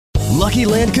Lucky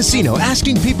Land Casino,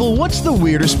 asking people, what's the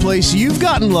weirdest place you've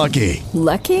gotten lucky?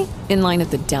 Lucky? In line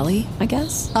at the deli, I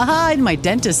guess? Aha, in my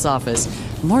dentist's office.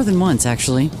 More than once,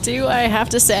 actually. Do I have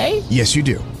to say? Yes, you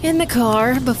do. In the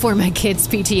car before my kids'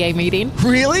 PTA meeting.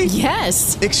 Really?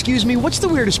 Yes. Excuse me, what's the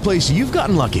weirdest place you've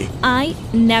gotten lucky? I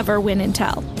never win and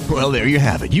tell. Well, there you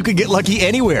have it. You can get lucky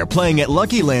anywhere, playing at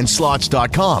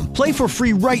LuckyLandSlots.com. Play for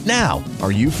free right now.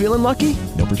 Are you feeling lucky?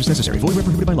 No purchase necessary. Void where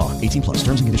prohibited by law. 18 plus.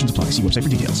 Terms and conditions apply. See website for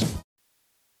details.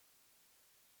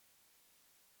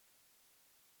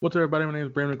 What's up, everybody? My name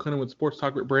is Brandon Clinton with Sports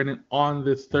Talk with Brandon. On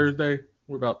this Thursday,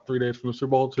 we're about 3 days from the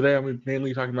Super Bowl. Today, I'm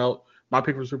mainly talking about my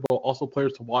pick for the Super Bowl, also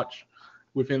players to watch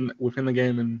within the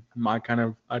game, and my kind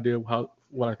of idea of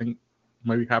what I think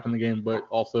maybe happened in the game, but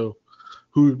also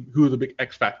who are the big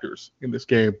X factors in this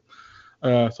game.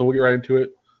 So we'll get right into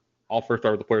it. I'll first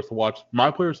start with the players to watch.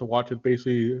 My players to watch is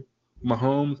basically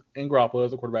Mahomes and Garoppolo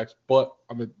as the quarterbacks, but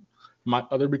my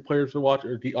other big players to watch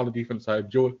are on the defense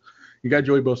side. You got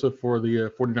Joey Bosa for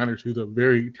the 49ers, who's a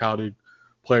very talented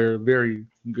player, very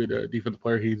good defensive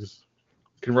player. He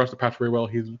can rush the pass very well.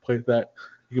 He plays that.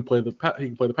 He can play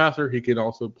the passer. He can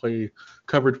also play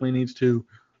coverage when he needs to.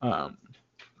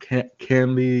 Can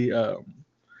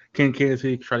Kansas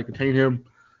City try to contain him?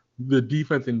 The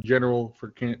defense in general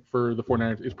for the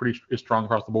 49ers is strong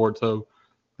across the board. So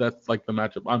that's like the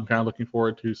matchup I'm kind of looking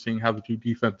forward to, seeing how the two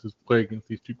defenses play against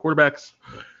these two quarterbacks.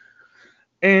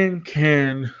 And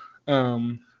can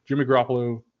Jimmy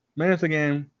Garoppolo manage the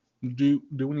game, do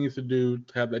what he needs to do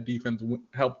to have that defense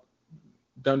help?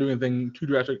 Don't do anything too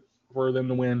drastic for them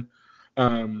to win.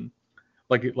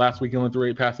 Like last week, he only threw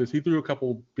 8 passes. He threw a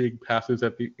couple big passes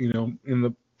in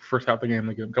the first half of the game.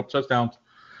 They gave him a couple touchdowns.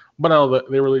 But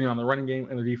they were leading on the running game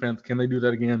and the defense. Can they do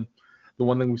that again? The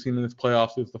one thing we've seen in this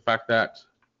playoffs is the fact that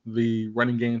the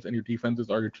running games and your defenses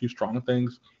are your two strong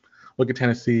things. Look at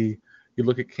Tennessee. You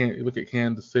look at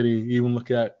Kansas City. You even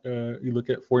look at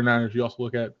 49ers. You also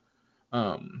look at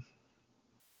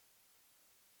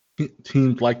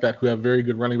teams like that who have very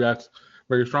good running backs,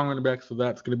 very strong running backs. So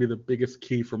that's going to be the biggest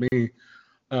key for me.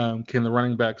 Can the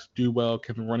running backs do well?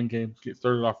 Can the running game get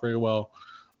started off very well?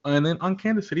 And then on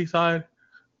Kansas City side,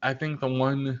 I think the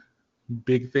one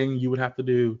big thing you would have to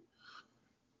do,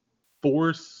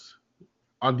 force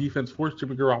Jimmy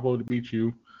Garoppolo to beat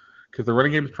you, because the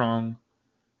running game is strong,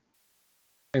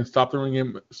 and stop the running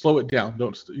game. Slow it down.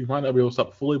 You might not be able to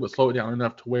stop fully, but slow it down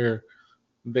enough to where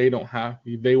they will have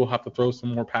to throw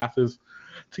some more passes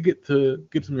to get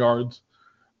some yards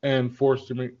and force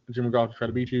Jimmy Garoppolo to try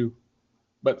to beat you.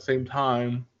 But at the same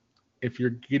time, if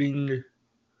you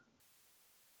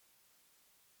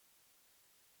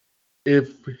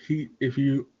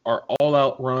are all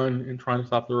out run and trying to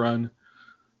stop the run,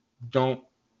 don't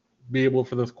be able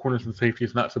for those corners and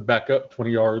safeties not to back up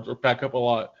 20 yards or back up a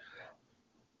lot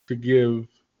to give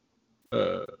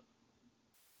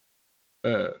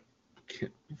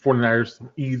 49ers some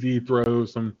easy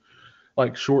throws, some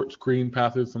like short screen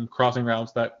passes, some crossing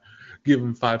routes that give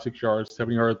them 5-6 yards,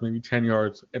 7 yards, maybe 10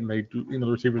 yards, and they do, the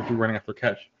receivers do running after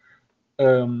catch.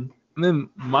 And then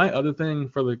my other thing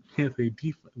for the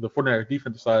 49ers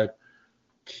defensive side,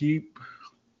 keep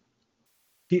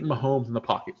Mahomes in the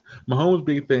pocket. Mahomes'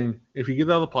 big thing, if he gets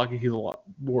out of the pocket, he's a lot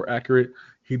more accurate.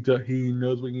 He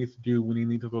knows what he needs to do when he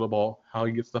needs to throw the ball, how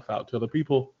he gets stuff out to other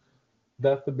people.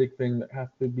 That's the big thing that has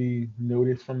to be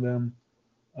noticed from them.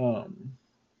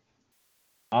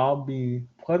 I'll be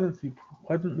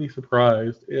pleasantly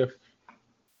surprised if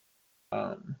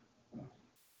the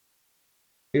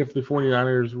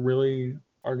 49ers really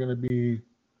are going to be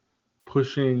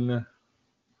pushing,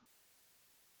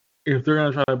 if they're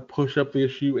going to try to push up the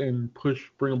issue and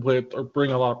bring a blitz or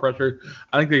bring a lot of pressure.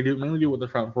 I think they mainly do what they're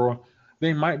trying for.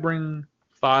 They might bring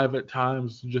 5 at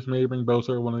times, just maybe bring Bosa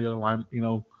or one of the other a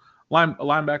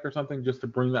linebacker or something just to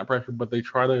bring that pressure, but they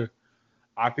try to,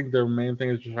 I think their main thing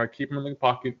is just try to keep him in the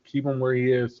pocket, keep him where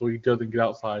he is so he doesn't get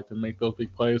outside to make those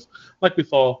big plays like we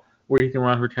saw where he can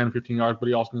run for 10, 15 yards, but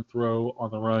he also can throw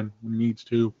on the run when he needs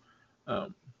to.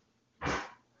 Those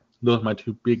are my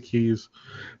two big keys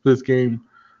for this game.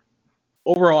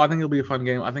 Overall, I think it'll be a fun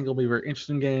game. I think it'll be a very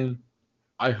interesting game.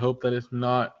 I hope that it's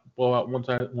not blowout one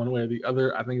way or the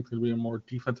other. I think it's going to be a more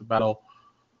defensive battle.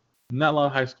 Not a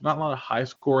lot of high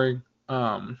scoring.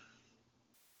 And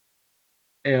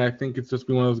I think it's just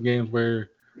be one of those games where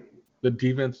the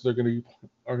defenses are going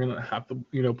to have to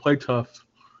play tough,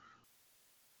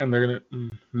 and they're going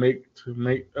to make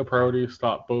a priority to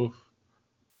stop both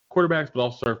quarterbacks, but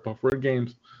also serve both run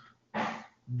games.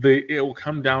 It will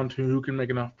come down to who can make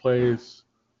enough plays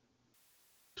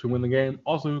to win the game.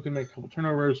 Also, who can make a couple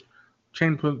turnovers,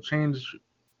 change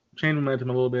momentum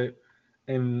a little bit,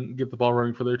 and get the ball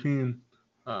running for their team.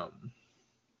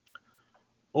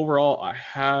 Overall,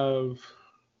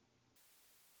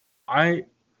 I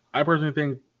personally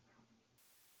think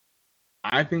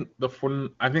I think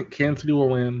Kansas City will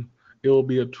win. It will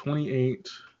be a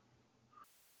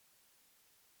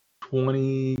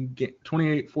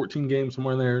 28-14 game,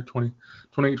 somewhere in there,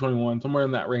 28-21, somewhere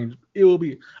in that range. I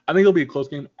think it'll be a close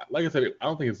game. Like I said, I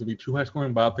don't think it's going to be too high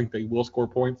scoring, but I think they will score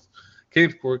points.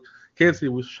 Kansas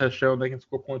City has shown they can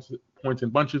score points in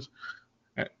bunches.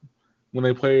 When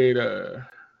they played, it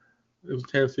was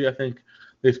Tennessee, I think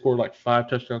they scored like 5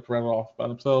 touchdowns right off by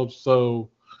themselves. So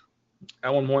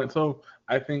at one point,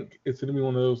 I think it's going to be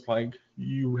one of those, like,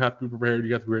 you have to be prepared,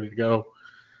 you have to be ready to go.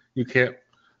 You can't,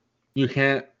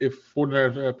 if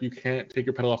 49ers are up, you can't take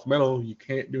your pedal off the metal. You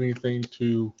can't do anything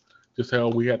to just say, oh,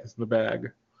 we got this in the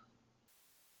bag.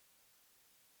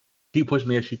 Keep pushing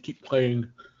the issue, keep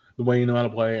playing the way you know how to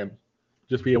play, and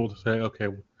just be able to say, okay,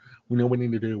 we know what we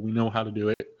need to do, we know how to do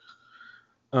it.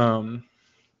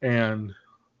 And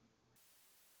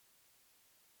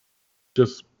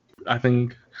just, I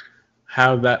think,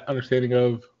 have that understanding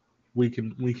of we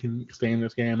can stay in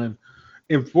this game. And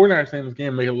if 49ers stay in this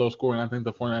game, make it low scoring, I think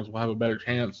the 49ers will have a better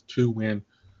chance to win.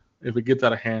 If it gets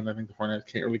out of hand, I think the 49ers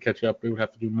can't really catch up. They would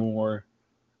have to do more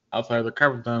outside of their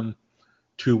comfort zone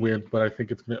to win. But I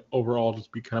think it's going to overall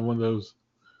just be kind of one of those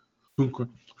who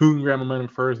can grab momentum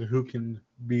first and who can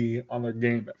be on their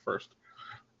game at first.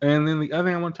 And then the other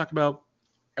thing I want to talk about,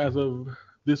 as of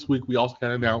this week, we also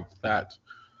got announced that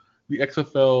the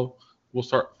XFL will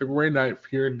start February 9th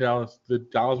here in Dallas. The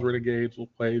Dallas Renegades will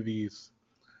play the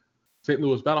St.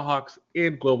 Louis Battlehawks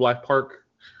in Globe Life Park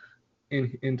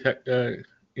in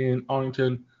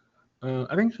Arlington.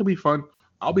 I think it should be fun.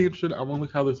 I'll be interested. I want to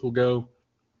look how this will go.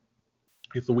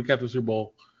 It's the week after Super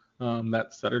Bowl.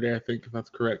 That's Saturday, I think, if that's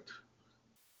correct.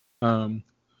 I'll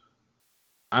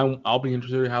be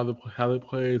interested in how it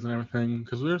plays and everything,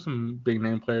 because there's some big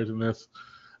name players in this.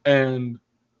 And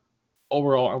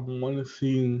overall, I want to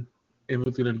see if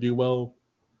it's going to do well,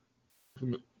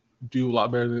 do a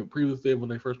lot better than it previously did when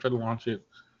they first tried to launch it.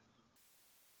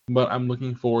 But I'm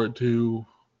looking forward to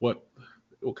what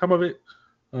will come of it.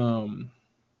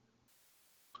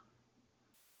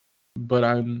 But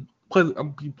I'm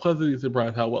pleasantly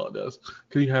surprised how well it does.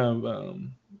 Because you have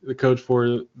the coach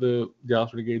for the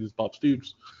Dallas Renegades is Bob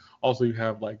Stoops. Also, you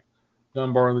have like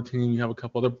Dunbar on the team. You have a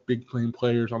couple other big playing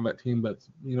players on that team that's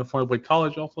formerly played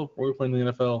college, also formerly playing in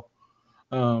the NFL.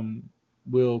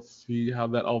 We'll see how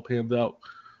that all pans out.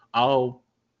 I'll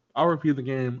review the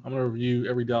game. I'm gonna review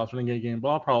every Dallas Renegade game, but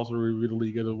I'll probably also review the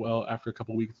league as well after a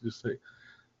couple of weeks, just to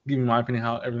give you my opinion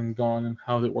how everything's gone and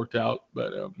how it worked out.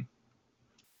 But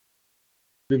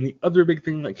then the other big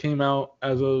thing that came out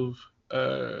as of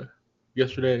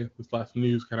yesterday, this last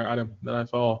news kind of item that I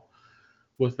saw,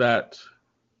 was that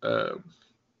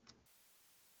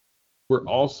we're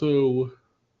also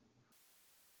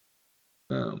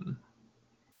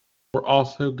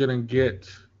gonna get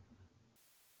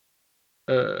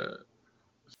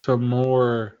some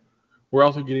more. We're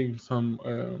also getting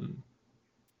some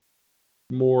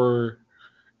more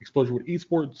exposure with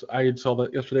esports. I saw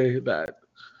that yesterday that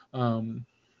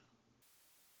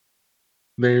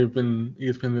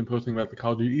ESPN's been posting about the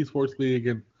Call of Duty Esports League,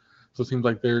 and so it seems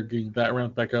like they're getting that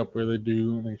ramped back up where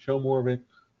they show more of it.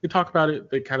 They talk about it.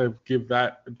 They kind of give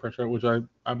that impression, which I'm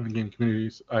in the game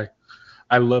communities.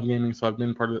 I love gaming, so I've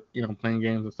been part of playing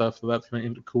games and stuff. So that's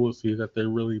kind of cool to see that they're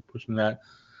really pushing that.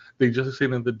 They just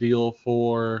extended the deal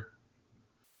for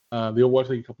the Overwatch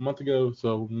League a couple months ago,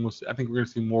 so I think we're going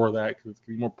to see more of that because it's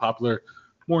getting more popular,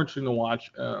 more interesting to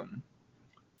watch.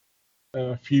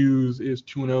 Fuse is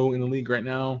 2-0 in the league right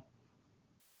now.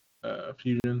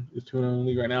 Fusion is 2-0 in the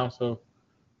league right now, so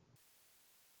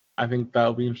I think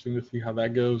that'll be interesting to see how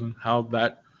that goes and how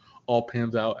that all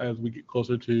pans out as we get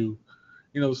closer to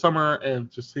the summer, and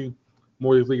just see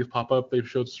more of these leagues pop up. They've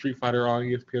showed Street Fighter on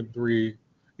ESPN3,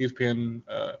 ESPN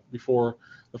before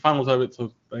the finals of it,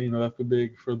 so that's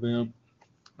big for them.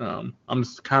 I'm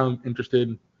just kind of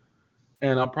interested,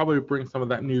 and I'll probably bring some of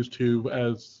that news too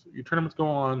as your tournaments go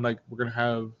on. Like, we're gonna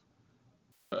have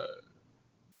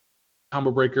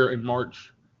Combo Breaker in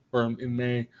March or in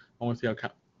May. I want to see how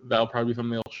that'll probably be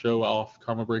something they'll show off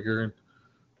Combo Breaker and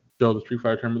show the Street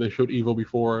Fighter tournament. They showed Evo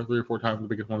before 3 or 4 times, one of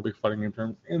the biggest fighting game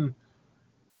tournaments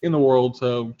in the world.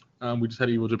 So we just had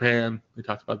Evo Japan. We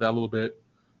talked about that a little bit.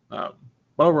 But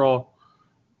overall,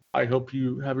 I hope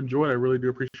you have enjoyed. I really do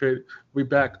appreciate it. We'll be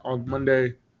back on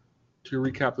Monday to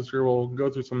recap the Super Bowl, go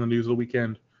through some of the news of the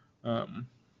weekend. And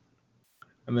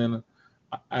then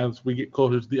as we get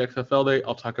closer to the XFL day,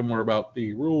 I'll talk more about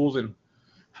the rules and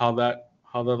how that's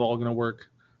all going to work.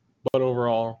 But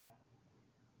overall,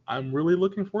 I'm really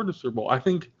looking forward to Super Bowl. I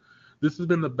think this has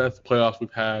been the best playoffs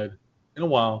we've had in a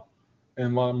while,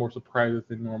 and a lot more surprises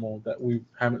than normal that we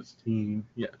haven't seen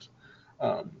yet.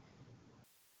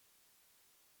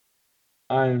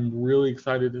 I'm really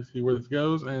excited to see where this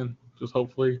goes, and just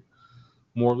hopefully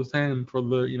more of the same for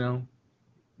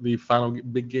the final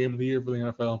big game of the year for the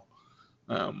NFL.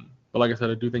 But like I said,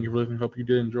 I do thank you for listening. Hope you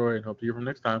did enjoy, and hope to hear from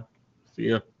next time. See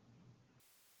ya.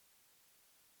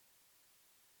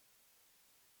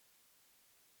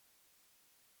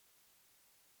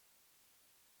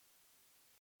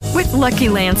 With Lucky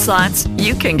Land Slots,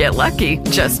 you can get lucky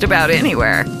just about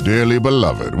anywhere. Dearly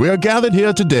beloved, we are gathered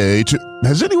here today to...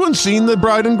 Has anyone seen the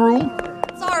bride and groom?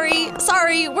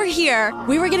 Sorry, we're here.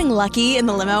 We were getting lucky in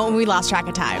the limo and we lost track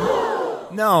of time.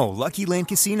 No, Lucky Land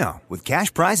Casino, with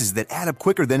cash prizes that add up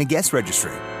quicker than a guest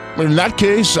registry. In that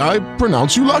case, I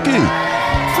pronounce you lucky.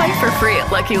 Play for free at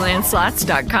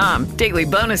LuckyLandSlots.com. Daily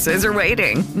bonuses are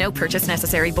waiting. No purchase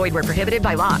necessary. Void where prohibited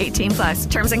by law.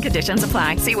 18+. Terms and conditions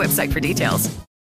apply. See website for details.